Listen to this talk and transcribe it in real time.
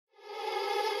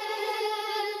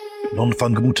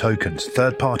Non-fungible tokens,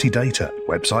 third-party data,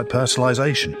 website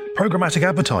personalization, programmatic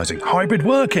advertising, hybrid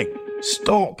working.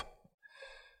 Stop.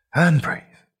 And breathe.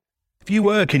 If you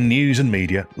work in news and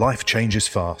media, life changes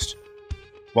fast.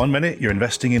 1 minute, you're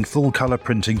investing in full-colour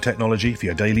printing technology for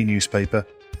your daily newspaper.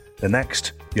 The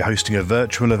next, you're hosting a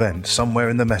virtual event somewhere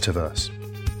in the metaverse.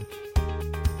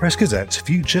 Press Gazette's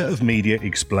Future of Media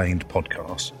Explained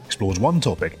podcast explores one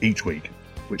topic each week,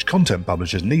 which content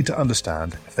publishers need to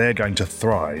understand if they're going to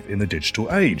thrive in the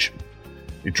digital age.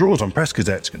 It draws on Press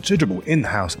Gazette's considerable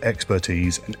in-house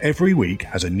expertise and every week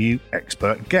has a new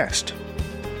expert guest.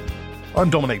 I'm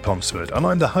Dominic Ponsford and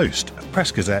I'm the host of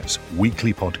Press Gazette's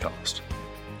weekly podcast.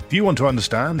 If you want to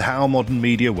understand how modern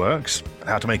media works and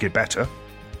how to make it better,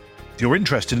 if you're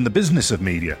interested in the business of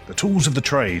media, the tools of the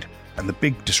trade, and the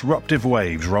big disruptive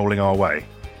waves rolling our way,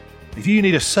 if you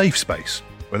need a safe space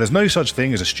where there's no such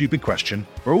thing as a stupid question,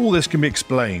 where all this can be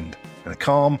explained in a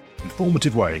calm,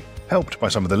 informative way, helped by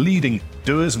some of the leading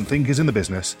doers and thinkers in the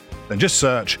business, then just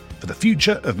search for the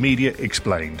Future of Media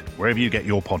Explained wherever you get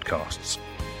your podcasts.